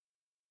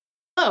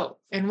Hello,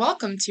 and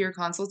welcome to your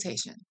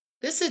consultation.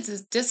 This is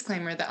a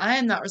disclaimer that I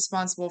am not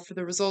responsible for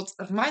the results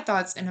of my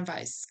thoughts and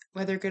advice.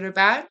 Whether good or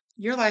bad,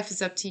 your life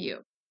is up to you.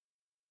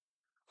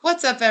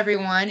 What's up,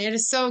 everyone? It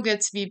is so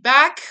good to be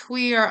back.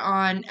 We are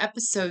on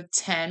episode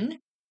 10,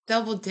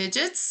 double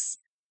digits.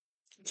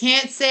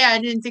 Can't say I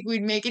didn't think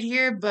we'd make it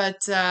here, but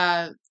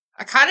I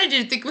kind of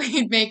didn't think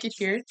we'd make it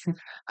here.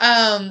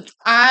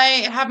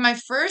 I have my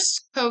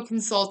first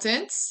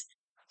co-consultant.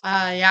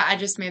 Yeah, I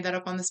just made that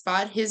up on the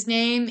spot. His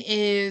name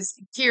is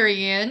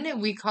Kyrien.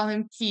 We call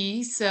him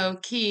Key. So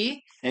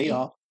Key, Hey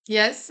y'all,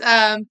 yes.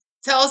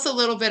 Tell us a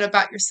little bit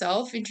about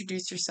yourself.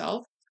 Introduce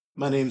yourself.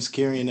 my name's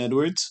Kyrien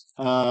Edwards.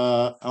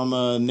 I'm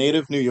a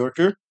native New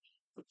Yorker,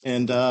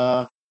 and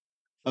I've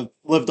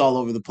lived all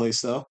over the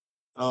place though.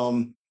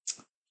 Um,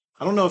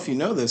 I don't know if you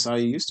know this. I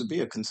used to be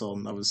a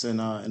consultant. I was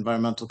in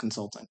environmental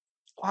consulting.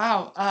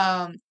 Wow.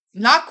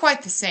 Not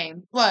quite the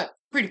same, but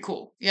pretty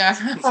cool. Yeah,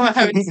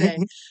 I would say.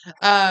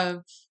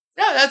 Um,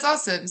 no, that's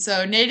awesome.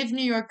 So native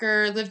New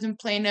Yorker, lived in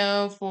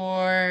Plano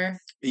for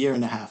A year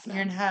and a half a year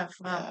now. and a half.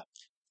 Wow. Yeah,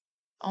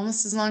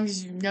 Almost as long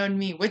as you've known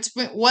me. Which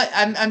what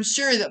I'm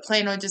sure that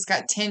Plano just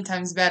got 10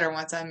 times better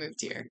once I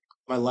moved here.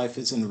 my life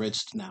is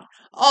enriched now.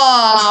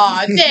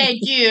 Oh, thank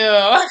you.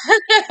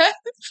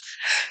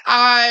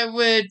 I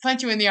would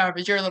punch you in the arm,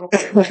 but you're a little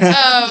weird.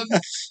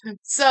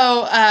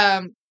 So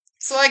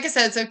so like I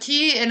said, so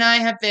Key and I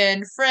have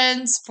been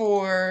friends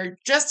for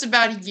just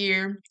about a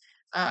year.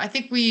 I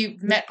think we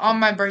met on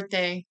my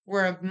birthday.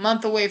 We're a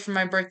month away from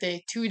my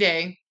birthday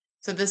today.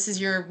 So this is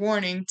your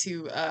warning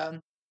to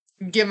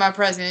get my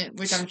present,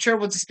 which I'm sure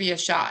will just be a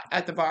shot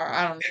at the bar.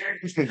 I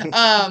don't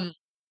know.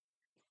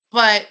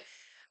 But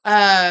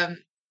um,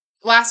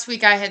 last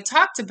week I had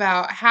talked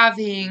about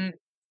having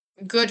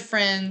good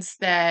friends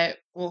that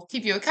will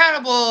keep you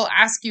accountable,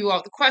 ask you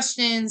all the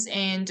questions,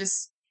 and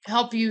just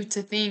help you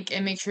to think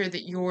and make sure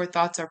that your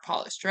thoughts are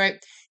polished, right?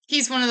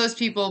 He's one of those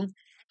people.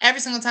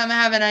 Every single time I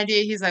have an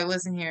idea, he's like,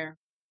 listen here,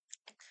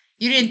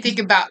 you didn't think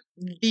about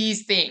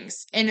these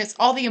things. And it's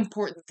all the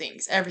important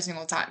things every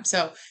single time.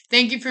 So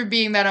thank you for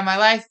being that in my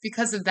life.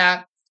 Because of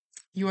that,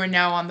 you are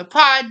now on the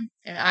pod.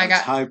 And I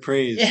That's got, high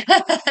praise. yeah.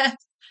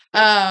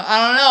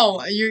 I don't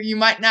know. You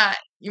might not.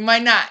 You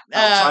might not.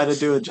 I'll try to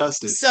do it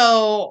justice.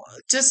 So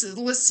just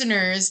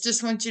listeners,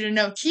 just want you to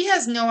know he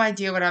has no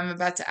idea what I'm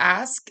about to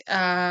ask,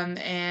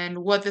 and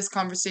what this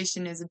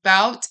conversation is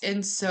about.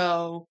 And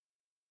so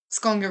it's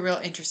going to get real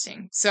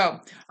interesting. So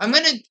I'm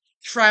going to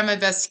try my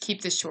best to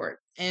keep this short.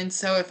 And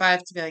so if I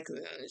have to be like, "Ugh,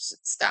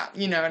 stop,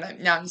 and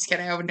no, I'm just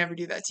kidding. I would never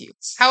do that to you.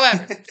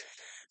 However,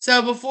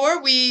 so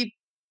before we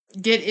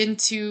get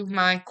into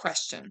my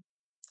question,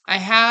 I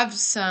have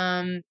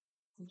some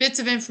bits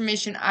of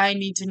information I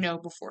need to know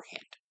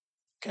beforehand.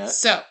 Okay.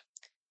 So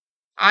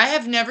I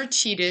have never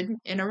cheated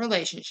in a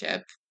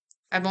relationship.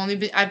 I've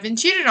been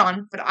cheated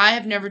on, but I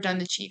have never done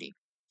the cheating.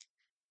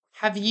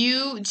 Have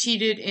you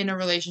cheated in a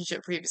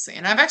relationship previously?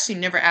 And I've actually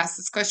never asked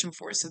this question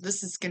before, so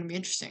this is going to be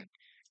interesting.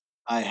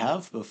 I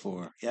have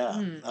before, yeah.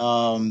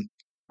 Hmm.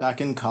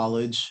 Back in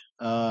college,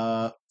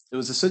 it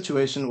was a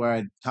situation where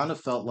I kind of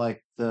felt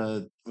like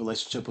the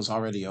relationship was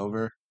already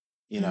over.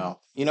 Hmm.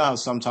 You know how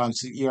sometimes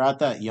you're at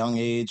that young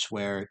age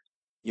where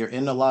you're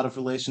in a lot of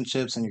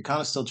relationships and you're kind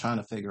of still trying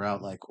to figure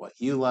out like what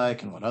you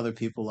like and what other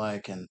people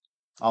like and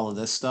all of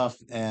this stuff.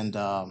 And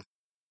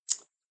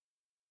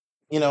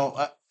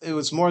it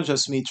was more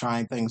just me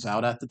trying things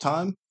out at the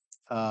time.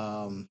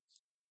 Um,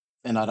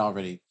 and I'd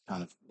already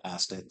kind of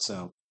asked it.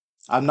 So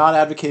I'm not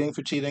advocating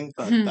for cheating,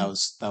 but Hmm. that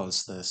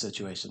was the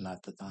situation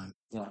at the time.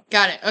 Yeah.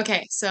 Got it.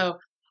 Okay, so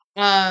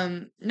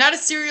not a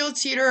serial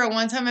cheater, a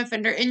one-time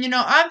offender. And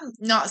I'm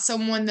not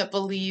someone that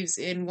believes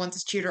in once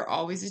a cheater,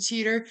 always a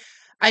cheater.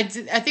 I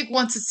think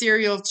once a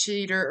serial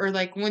cheater, or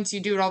like once you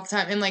do it all the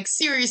time in like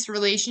serious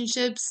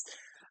relationships,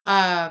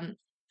 um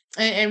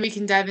and we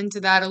can dive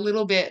into that a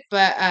little bit,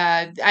 but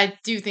I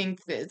do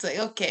think that it's like,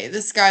 okay,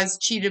 this guy's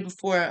cheated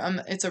before,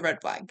 it's a red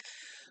flag.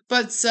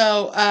 But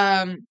so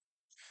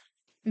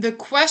the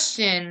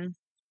question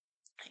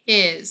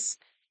is,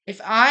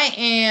 if I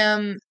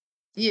am,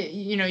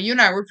 you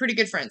and I, we're pretty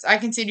good friends. I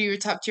consider you a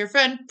top tier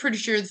friend. Pretty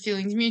sure the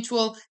feeling's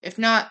mutual. If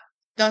not,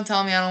 don't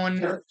tell me. I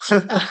don't want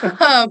to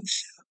know.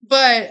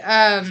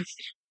 But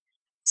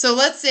so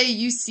let's say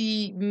you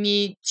see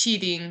me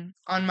cheating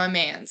on my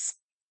man's.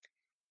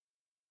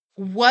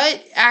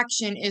 What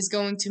action is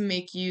going to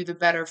make you the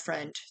better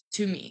friend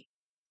to me?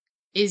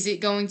 Is it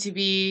going to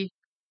be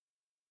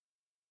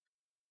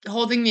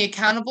holding me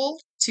accountable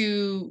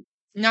to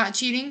not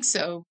cheating?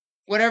 So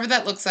whatever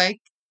that looks like,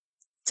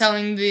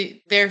 telling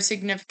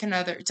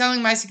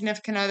telling my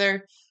significant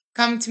other,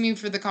 coming to me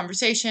for the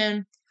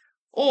conversation,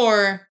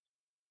 or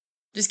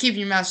just keeping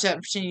your mouth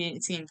shut, pretending you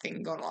didn't see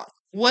anything going on.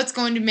 What's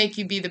going to make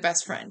you be the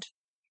best friend?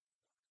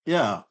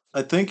 Yeah.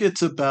 I think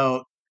it's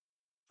about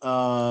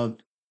uh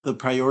the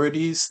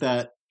priorities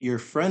that your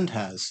friend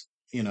has,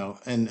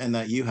 and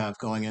that you have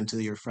going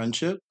into your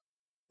friendship.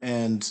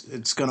 And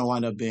it's gonna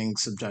wind up being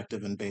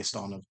subjective and based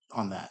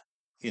on that,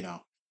 you know,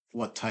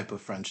 what type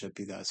of friendship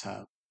you guys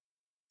have.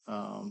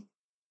 Um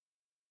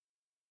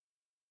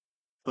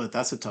but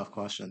that's a tough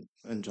question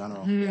in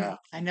general. Mhm. Yeah.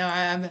 I know.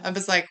 I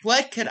was like,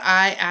 what could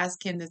I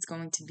ask him that's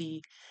going to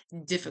be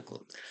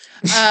difficult?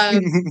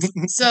 Um,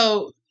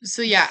 so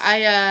yeah,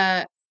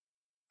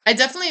 I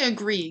definitely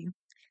agree.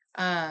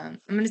 I'm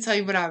going to tell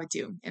you what I would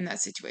do in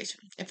that situation.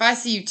 If I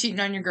see you cheating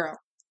on your girl,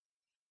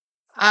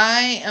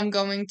 I am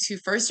going to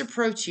first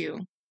approach you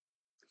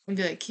and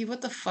be like, Key,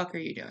 what the fuck are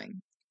you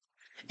doing?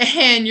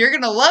 And you're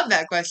gonna love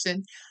that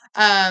question.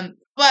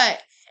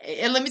 But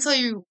and let me tell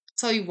you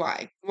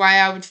why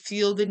I would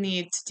feel the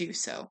need to do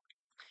so.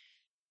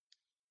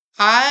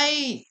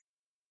 I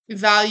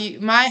value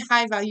my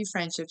high value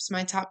friendships,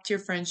 my top tier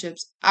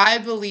friendships, I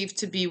believe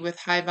to be with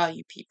high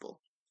value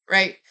people,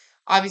 right?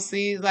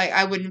 Obviously, like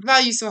I wouldn't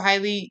value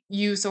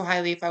you so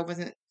highly if I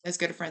wasn't as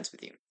good of friends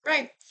with you,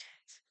 right?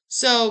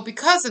 So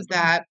because of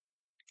that,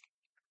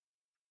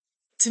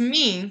 to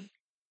me,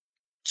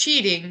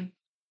 cheating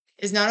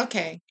is not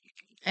okay.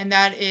 And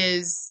that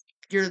is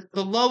the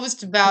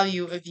lowest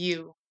value of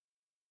you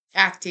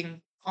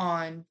acting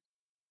on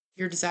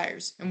your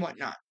desires and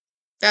whatnot.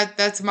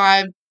 That's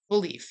my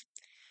belief.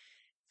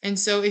 And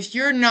so if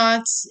you're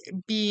not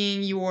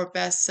being your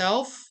best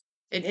self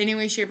in any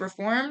way, shape, or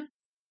form,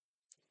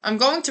 I'm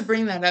going to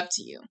bring that up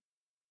to you.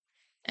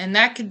 And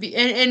that could be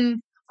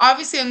and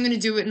obviously I'm gonna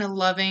do it in a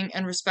loving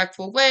and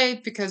respectful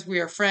way because we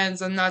are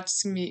friends. I'm not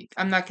gonna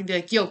be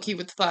like, yo, Key,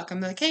 what the fuck?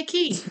 I'm like, hey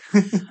Key,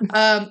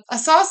 I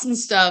saw some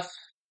stuff.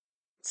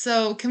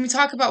 So can we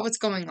talk about what's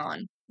going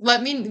on?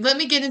 Let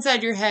me get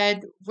inside your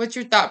head. What's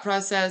your thought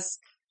process?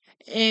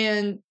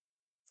 And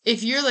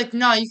if you're like,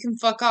 no, you can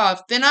fuck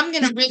off, then I'm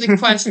gonna really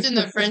question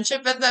the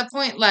friendship at that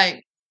point.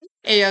 Like,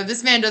 hey, yo,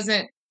 this man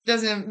doesn't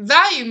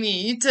value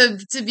me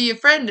to be a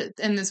friend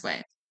in this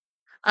way.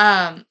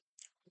 Um,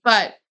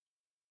 but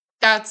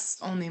that's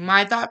only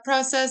my thought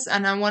process,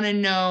 and I want to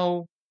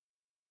know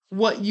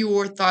what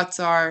your thoughts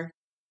are,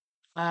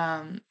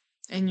 um,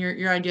 and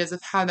your ideas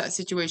of how that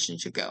situation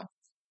should go.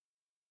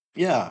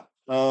 Yeah.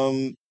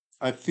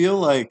 I feel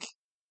like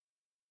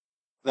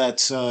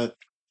that's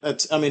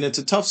I mean, it's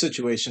a tough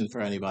situation for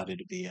anybody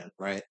to be in,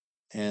 right?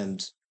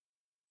 And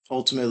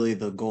ultimately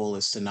the goal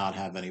is to not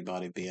have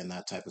anybody be in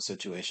that type of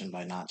situation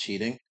by not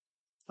cheating.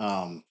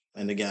 And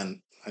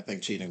again, I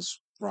think cheating's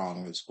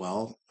wrong as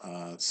well.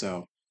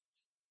 So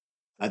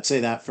I'd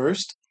say that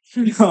first.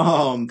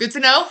 Um, Good to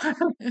know.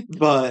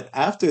 but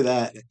after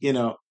that,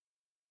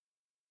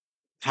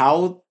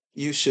 how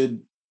you should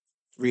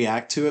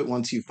react to it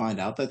once you find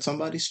out that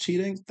somebody's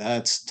cheating,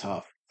 that's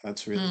tough.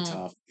 That's really Mm,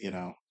 tough.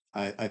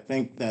 I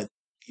think that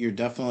you're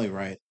definitely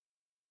right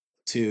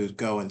to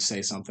go and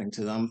say something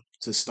to them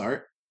to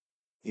start,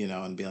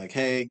 and be like,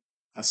 hey,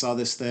 I saw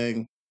this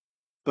thing.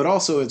 But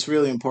also, it's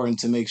really important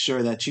to make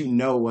sure that you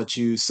know what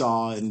you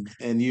saw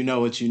and you know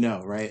what you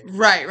know, right?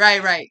 right,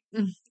 right, right.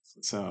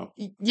 So,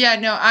 Yeah,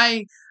 no,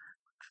 I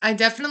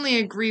definitely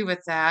agree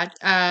with that.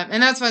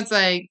 And that's why it's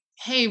like,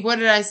 hey, what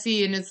did I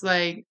see? And it's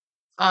like,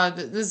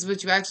 this is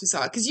what you actually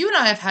saw. Because you and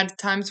I have had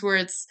times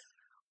where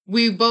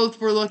we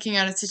both were looking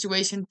at a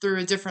situation through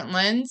a different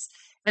lens,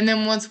 and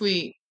then once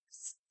we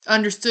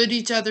understood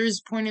each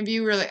other's point of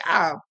view, we are like,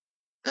 oh,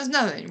 there's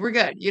nothing, we're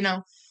good.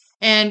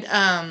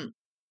 And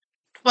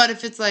but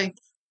if it's like,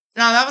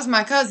 no, that was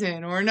my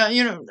cousin, or no,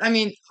 I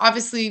mean,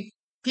 obviously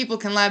people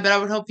can lie, but I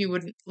would hope you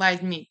wouldn't lie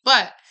to me.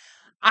 But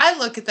I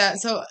look at that,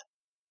 so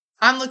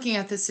I'm looking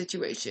at this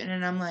situation,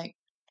 and I'm like,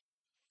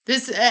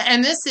 this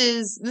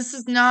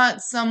is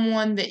not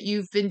someone that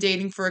you've been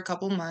dating for a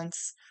couple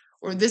months,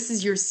 or this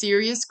is your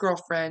serious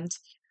girlfriend,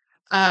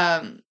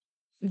 um,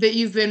 that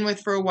you've been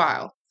with for a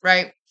while,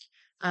 right?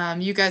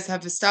 You guys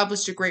have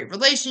established a great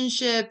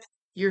relationship.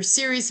 You're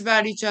serious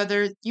about each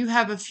other. You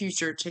have a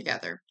future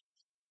together.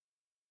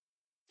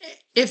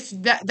 If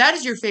that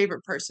is your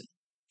favorite person,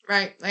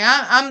 right? Like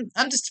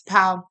I'm just a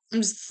pal.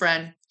 I'm just a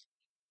friend.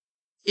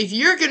 If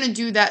you're gonna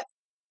do that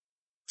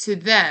to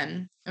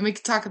them, and we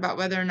could talk about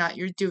whether or not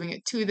you're doing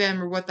it to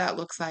them or what that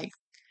looks like.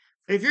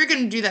 But if you're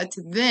gonna do that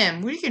to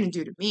them, what are you gonna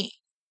do to me?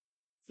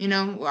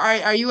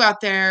 Are you out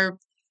there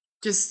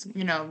just,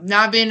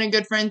 not being a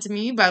good friend to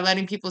me by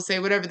letting people say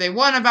whatever they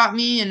want about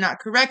me and not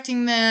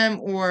correcting them,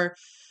 or,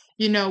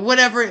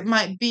 whatever it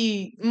might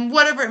be,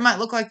 whatever it might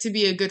look like to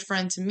be a good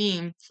friend to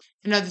me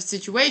in other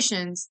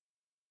situations?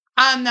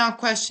 I'm now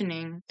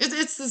questioning.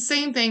 It's the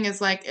same thing as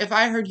like if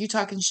I heard you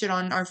talking shit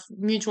on our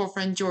mutual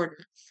friend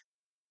Jordan,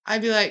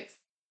 I'd be like,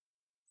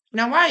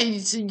 now why?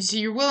 So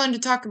you're willing to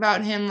talk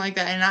about him like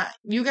that, and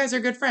you guys are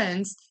good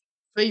friends,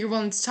 but you're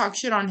willing to talk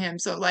shit on him.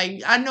 So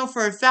like, I know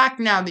for a fact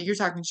now that you're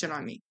talking shit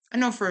on me. I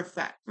know for a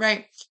fact,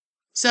 right?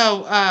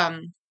 So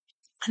I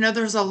know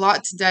there's a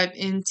lot to dive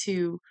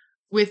into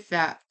with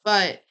that,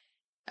 but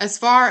as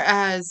far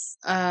as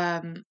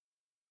and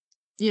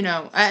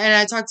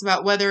I talked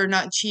about whether or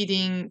not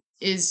cheating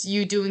is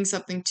you doing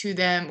something to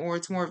them or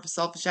it's more of a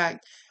selfish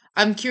act.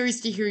 I'm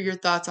curious to hear your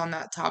thoughts on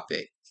that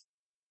topic.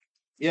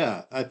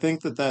 yeah, I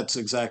think that that's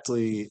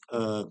exactly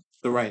the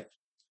right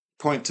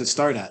point to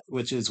start at,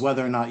 which is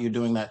whether or not you're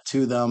doing that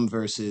to them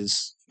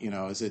versus,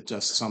 is it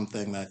just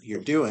something that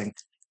you're doing?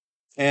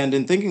 And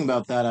in thinking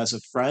about that as a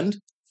friend,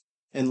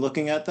 in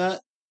looking at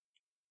that,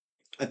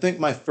 I think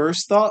my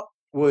first thought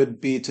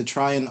would be to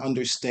try and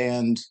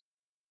understand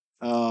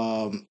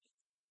um,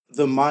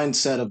 the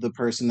mindset of the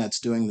person that's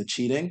doing the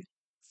cheating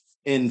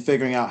in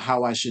figuring out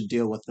how I should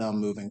deal with them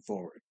moving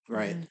forward,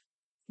 right? Hmm.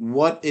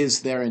 What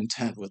is their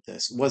intent with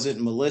this? Was it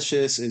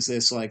malicious? Is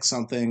this like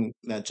something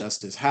that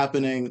just is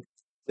happening?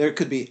 There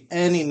could be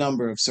any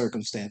number of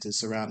circumstances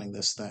surrounding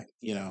this thing,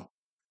 you know?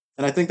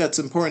 And I think that's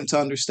important to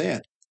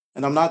understand.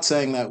 And I'm not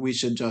saying that we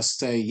should just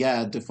say,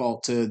 yeah,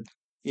 default to,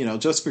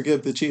 just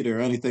forgive the cheater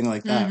or anything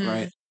like that,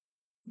 right? Hmm.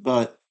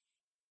 But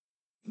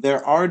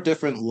there are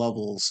different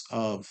levels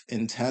of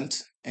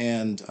intent,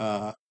 and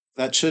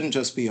that shouldn't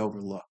just be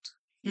overlooked,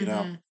 you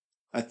know? Hmm.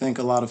 I think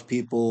a lot of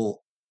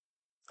people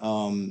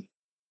um,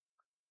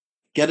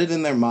 get it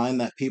in their mind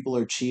that people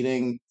are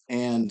cheating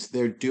and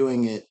they're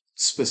doing it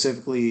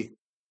specifically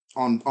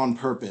on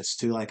purpose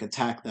to like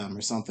attack them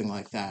or something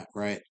like that,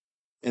 right?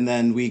 And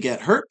then we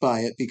get hurt by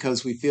it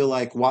because we feel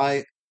like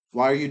why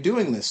are you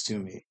doing this to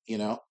me, you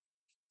know?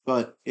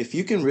 But if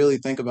you can really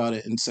think about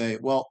it and say,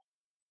 well,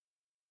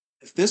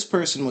 if this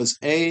person was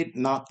A,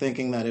 not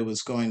thinking that it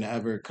was going to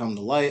ever come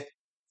to light,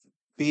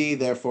 B,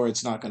 therefore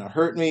it's not going to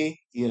hurt me,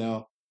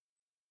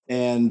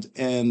 and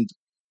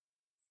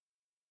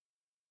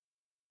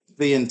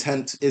the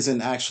intent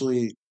isn't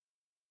actually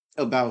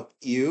about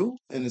you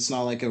and it's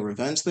not like a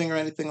revenge thing or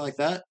anything like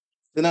that,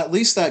 then at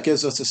least that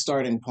gives us a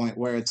starting point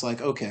where it's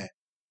like, okay,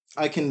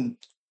 I can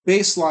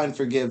baseline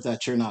forgive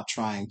that you're not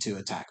trying to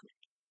attack me.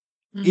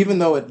 Even Hmm.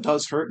 though it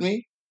does hurt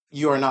me,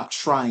 you are not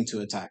trying to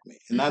attack me.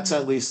 And that's Hmm.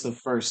 at least the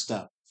first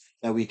step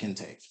that we can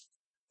take,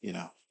 you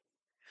know?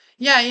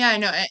 Yeah, yeah, I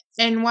know.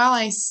 And while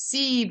I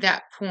see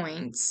that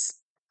point,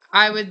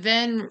 I would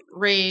then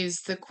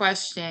raise the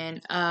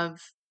question of,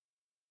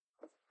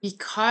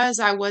 because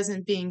I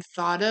wasn't being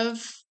thought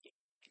of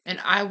and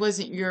I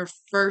wasn't your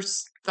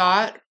first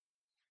thought,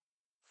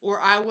 or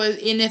I was,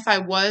 and if I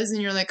was,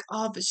 and you're like,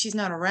 oh, but she's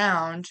not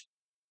around,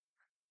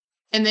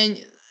 and then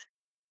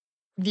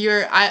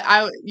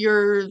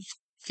your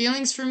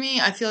feelings for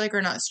me, I feel like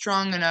are not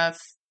strong enough,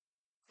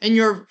 and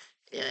you're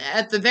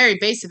at the very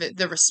base of it,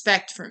 the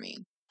respect for me,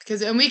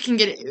 because, and we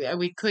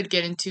could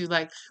get into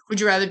like, would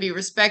you rather be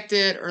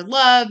respected or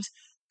loved?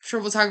 Sure,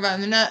 we'll talk about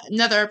in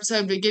another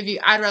episode. But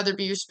I'd rather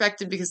be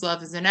respected because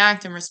love is an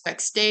act and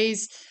respect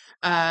stays,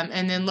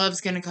 and then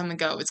love's gonna come and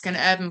go. It's gonna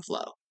ebb and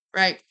flow,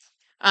 right?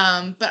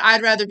 But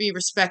I'd rather be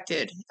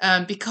respected,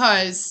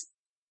 because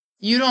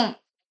you don't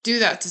do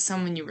that to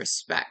someone you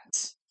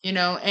respect,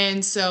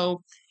 and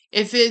so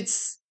if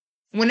it's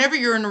whenever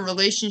you're in a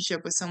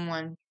relationship with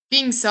someone,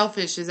 being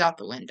selfish is out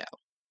the window.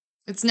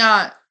 It's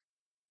not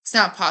it's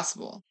not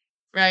possible,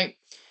 right?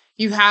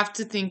 You have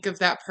to think of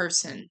that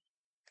person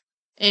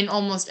in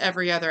almost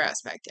every other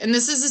aspect. And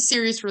this is a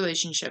serious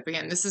relationship.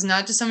 Again, this is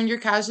not just someone you're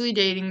casually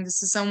dating.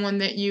 This is someone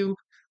that you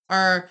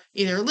are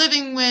either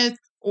living with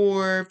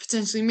or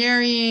potentially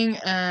marrying.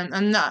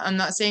 I'm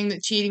not saying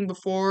that cheating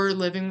before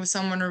living with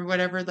someone or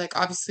whatever, like,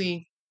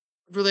 obviously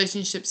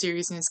relationship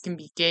seriousness can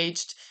be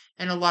gauged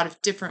in a lot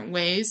of different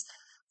ways.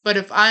 But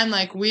if I'm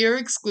like, we are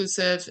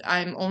exclusive,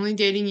 I'm only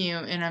dating you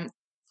and I'm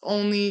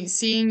only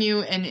seeing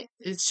you, and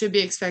it should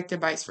be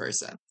expected vice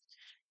versa.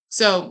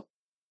 So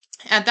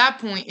at that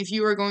point, if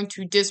you are going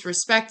to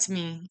disrespect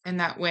me in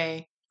that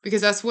way,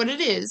 because that's what it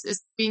is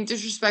being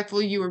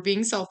disrespectful, you are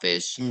being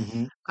selfish.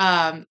 Hmm.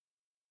 Um,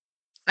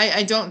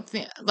 I don't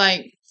think,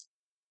 like,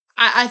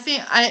 I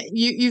think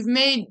you've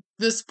made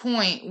this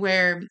point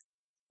where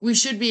we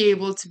should be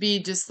able to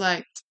be just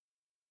like,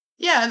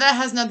 yeah, that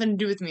has nothing to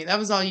do with me. That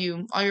was all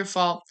your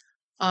fault.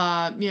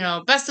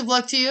 Best of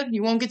luck to you.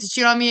 You won't get to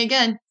cheat on me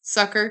again,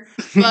 sucker.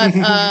 But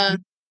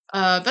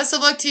best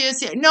of luck to you.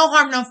 See, no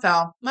harm, no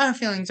foul. My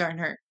feelings aren't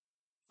hurt.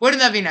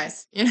 Wouldn't that be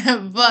nice?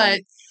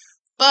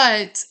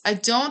 But I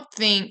don't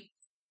think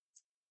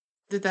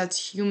that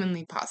that's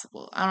humanly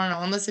possible. I don't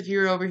know, unless if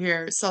you're over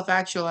here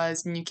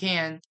self-actualized and you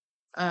can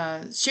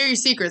share your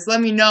secrets.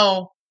 Let me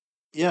know.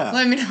 Yeah.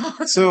 Let me know.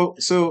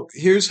 So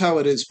here's how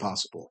it is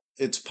possible.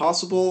 It's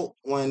possible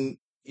when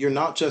you're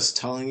not just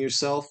telling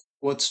yourself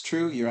what's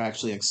true, you're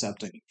actually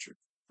accepting the truth,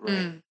 right?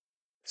 Mm,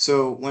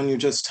 So when you're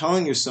just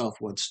telling yourself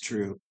what's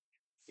true,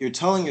 you're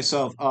telling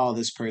yourself, oh,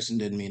 this person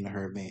didn't mean to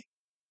hurt me.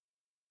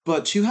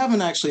 But you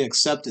haven't actually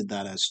accepted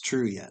that as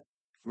true yet,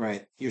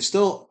 right? You're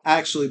still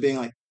actually being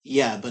like,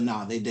 yeah, but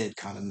nah, they did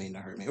kind of mean to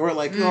hurt me. Or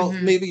like, well,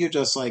 mm-hmm, maybe you're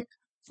just like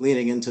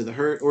leaning into the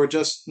hurt, or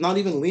just not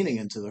even leaning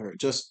into the hurt.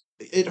 Just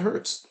it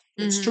hurts.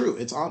 It's mm-hmm, true.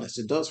 It's honest.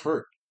 It does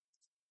hurt.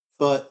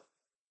 But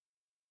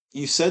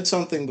you said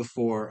something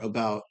before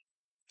about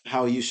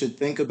how you should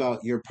think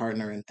about your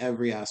partner in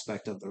every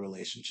aspect of the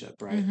relationship,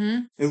 right?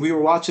 mm-hmm. And we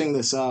were watching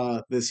this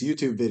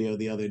YouTube video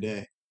the other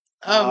day,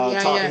 Oh, yeah,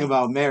 talking yeah.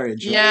 about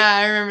marriage, right? Yeah,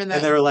 I remember And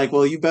that. they were like,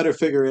 "Well, you better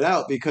figure it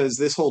out because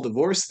this whole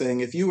divorce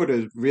thing, if you were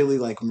to really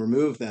like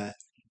remove that,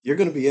 you're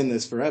going to be in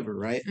this forever,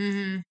 right?"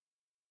 Mm-hmm,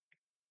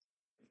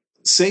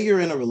 Say you're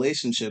in a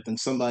relationship and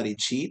somebody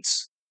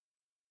cheats,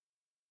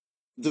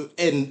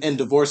 and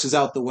divorce is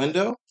out the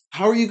window.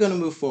 How are you going to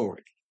move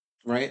forward,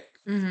 right?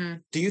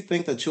 Mhm. Do you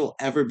think that you'll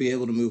ever be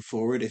able to move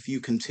forward if you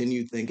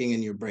continue thinking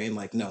in your brain,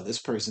 like, no, this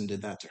person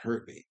did that to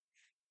hurt me?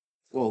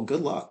 Well,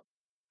 good luck,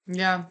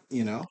 Yeah.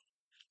 you know?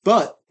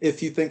 But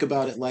if you think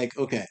about it like,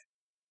 okay,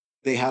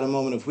 they had a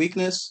moment of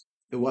weakness,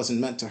 it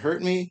wasn't meant to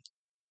hurt me,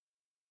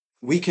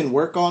 we can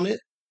work on it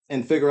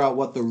and figure out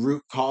what the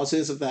root cause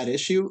is of that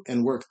issue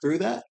and work through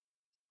that.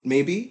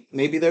 Maybe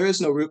there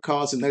is no root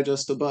cause and they're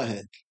just a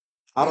butthead.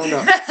 I don't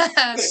know.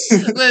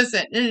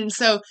 Listen, and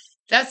so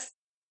that's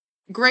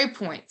great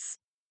points.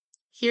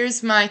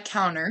 Here's my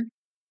counter.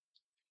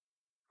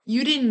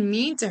 You didn't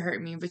mean to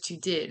hurt me, but you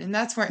did. And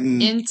that's where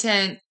Mm,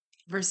 intent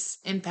versus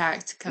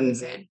impact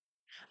comes mhm. in.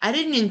 I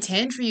didn't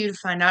intend for you to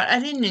find out. I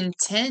didn't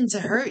intend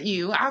to hurt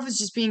you. I was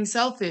just being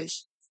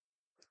selfish.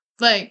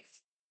 Like,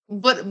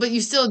 but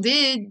you still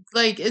did.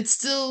 Like, it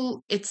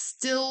still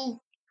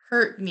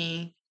hurt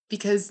me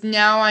because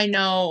now I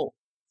know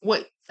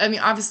what I mean,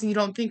 obviously you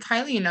don't think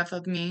highly enough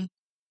of me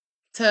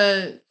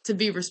to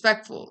be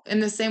respectful in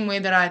the same way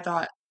that I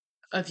thought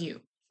of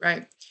you,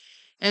 right?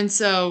 And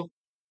so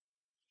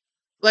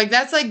like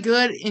that's like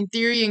good in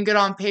theory and good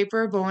on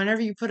paper, but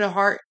whenever you put a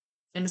heart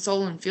and a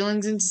soul and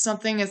feelings into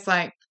something, it's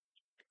like,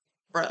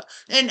 bruh.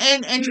 And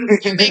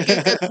you make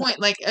a good point.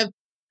 Like,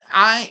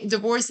 I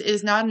divorce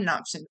is not an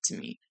option to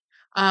me.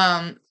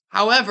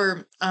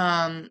 However,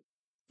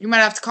 you might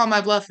have to call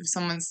my bluff if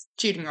someone's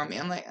cheating on me.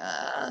 I'm like,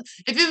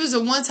 if it was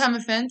a one-time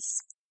offense,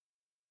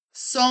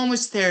 so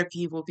much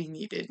therapy will be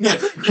needed.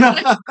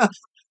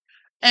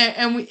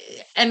 And we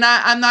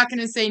I'm not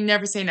gonna say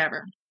never.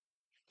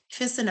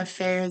 If it's an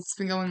affair that's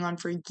been going on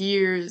for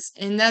years,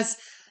 and that's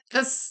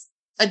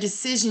a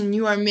decision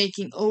you are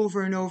making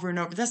over and over and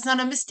over. That's not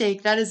a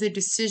mistake. That is a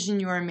decision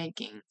you are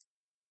making.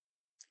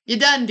 You're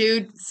done,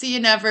 dude. See you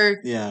never.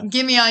 Yeah.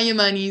 Give me all your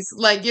monies.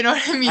 Like, you know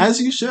what I mean? As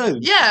you should.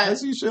 Yeah.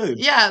 As you should.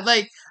 Yeah.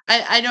 Like,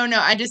 I don't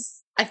know.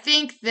 I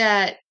think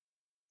that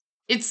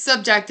it's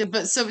subjective,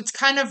 but so it's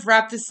kind of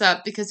wrap this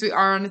up because we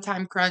are on a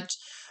time crunch.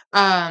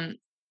 Um,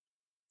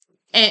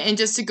 and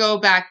just to go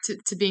back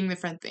to being the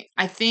friend thing,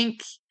 I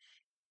think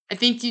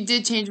you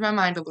did change my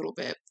mind a little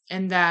bit,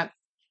 and that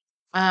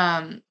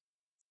um,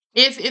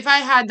 if I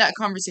had that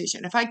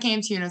conversation, if I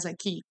came to you and I was like,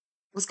 Key,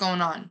 what's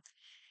going on?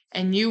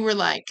 And you were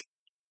like,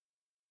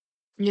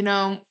 you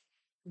know,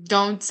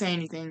 don't say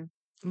anything.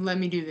 Let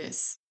me do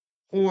this.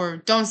 Or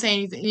don't say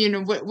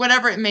anything,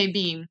 whatever it may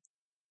be.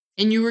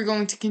 And you were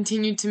going to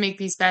continue to make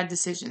these bad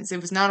decisions.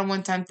 It was not a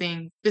one time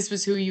thing. This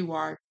was who you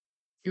are.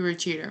 You were a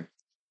cheater.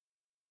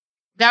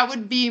 That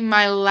would be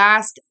my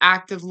last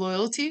act of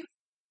loyalty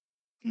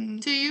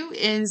Mm, to you,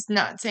 is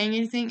not saying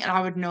anything, and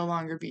I would no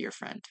longer be your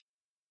friend.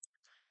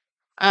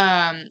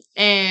 Um,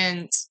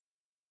 and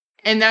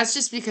And that's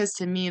just because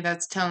to me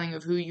that's telling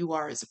of who you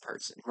are as a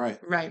person, right.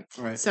 right?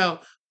 Right. So,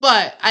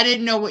 but I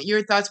didn't know what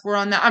your thoughts were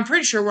on that. I'm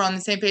pretty sure we're on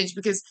the same page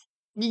because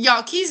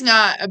y'all, Key's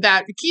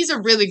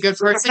a really good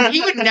person.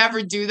 He would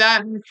never do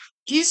that.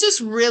 He's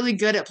just really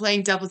good at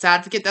playing devil's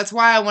advocate. That's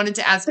why I wanted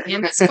to ask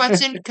him this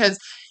question because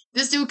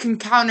this dude can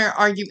counter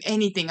argue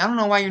anything. I don't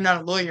know why you're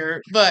not a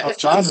lawyer, I'm but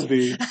trying to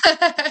be.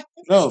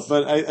 No,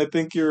 but I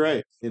think you're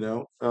right, you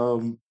know.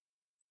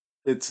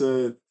 It's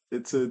a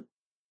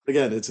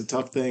again, it's a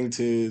tough thing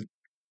to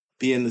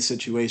be in the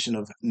situation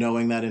of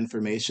knowing that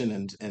information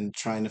and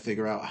trying to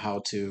figure out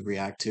how to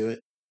react to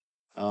it.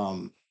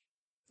 Um,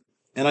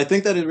 and I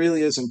think that it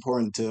really is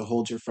important to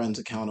hold your friends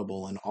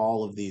accountable in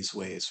all of these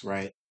ways,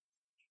 right?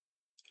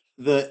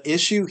 The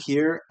issue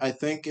here, I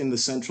think, in the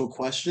central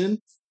question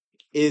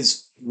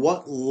is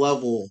what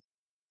level,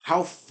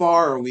 how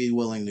far are we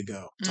willing to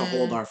go to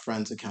hold mm, our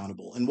friends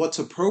accountable and what's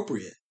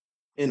appropriate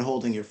in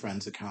holding your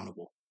friends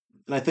accountable?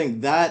 And I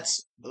think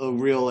that's a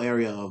real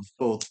area of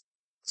both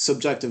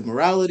subjective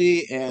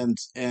morality and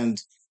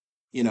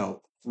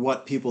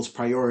what people's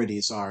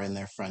priorities are in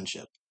their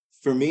friendship.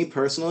 For me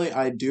personally,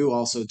 I do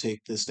also take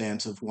the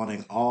stance of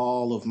wanting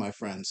all of my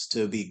friends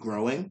to be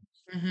growing.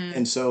 hmm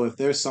And so if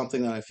there's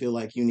something that I feel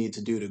like you need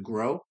to do to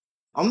grow,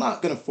 I'm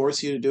not going to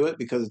force you to do it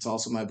because it's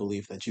also my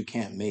belief that you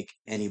can't make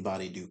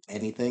anybody do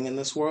anything in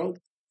this world.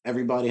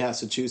 Everybody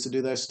has to choose to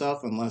do their stuff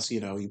unless,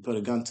 you put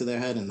a gun to their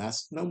head and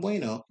that's no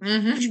bueno.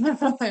 hmm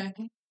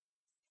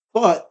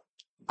But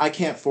I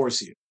can't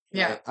force you,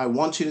 Yeah, right? I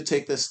want you to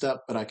take this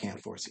step, but I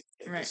can't force you to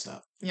take this right.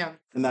 step. Yeah.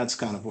 And that's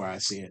kind of where I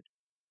see it.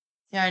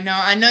 Yeah, I know.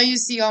 I know you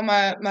see all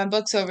my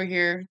books over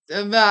here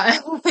about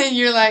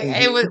you're like,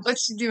 hey, Hmm.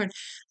 what's she doing?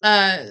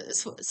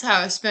 It's how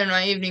I spend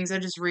my evenings. I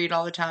just read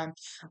all the time.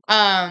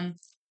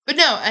 But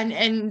no,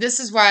 and this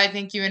is why I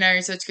think you and I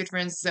are such good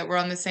friends, is that we're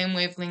on the same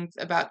wavelength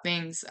about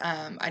things.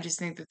 I just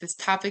think that this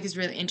topic is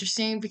really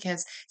interesting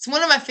because it's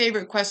one of my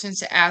favorite questions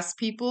to ask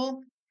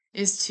people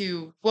is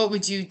to what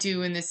would you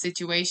do in this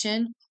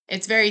situation?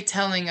 It's very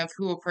telling of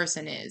who a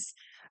person is.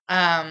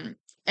 Um,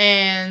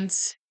 and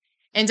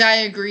I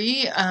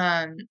agree.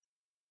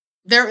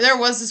 There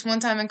was this one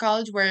time in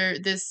college where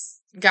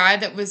this guy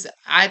that was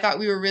I thought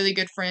we were really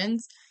good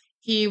friends.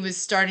 He was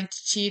starting to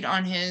cheat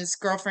on his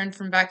girlfriend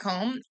from back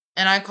home,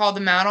 and I called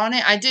him out on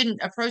it. I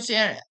didn't approach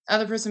the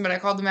other person, but I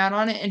called him out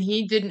on it, and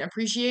he didn't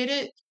appreciate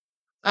it.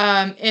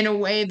 in a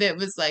way that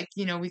was like,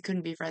 we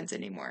couldn't be friends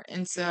anymore.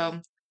 And so,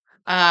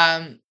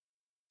 um,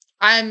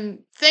 I'm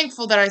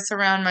thankful that I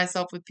surround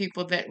myself with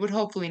people that would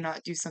hopefully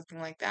not do something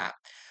like that.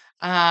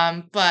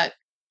 But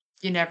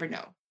you never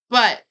know.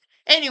 But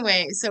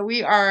anyway, so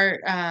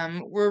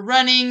we're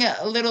running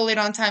a little late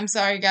on time.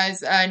 Sorry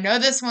guys. I know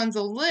this one's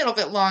a little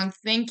bit long.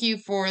 Thank you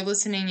for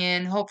listening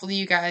in. Hopefully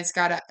you guys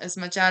got as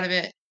much out of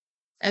it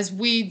as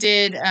we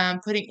did,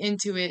 putting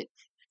into it.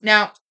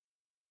 Now,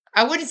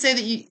 I wouldn't say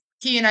that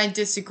he and I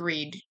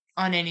disagreed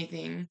on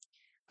anything,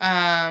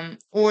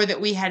 or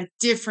that we had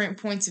different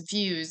points of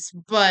views,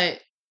 but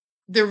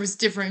there was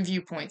different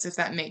viewpoints, if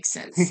that makes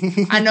sense.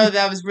 I know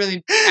that was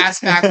really ass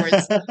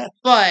backwards,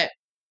 but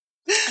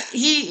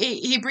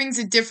he brings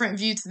a different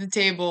view to the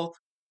table.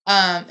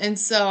 And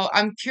so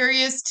I'm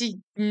curious to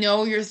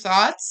know your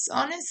thoughts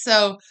on it.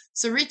 So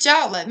reach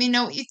out, let me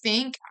know what you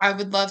think. I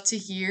would love to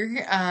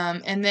hear.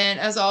 And then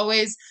as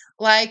always,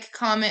 like,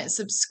 comment,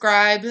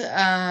 subscribe,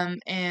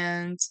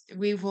 and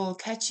we will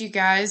catch you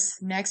guys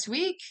next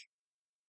week.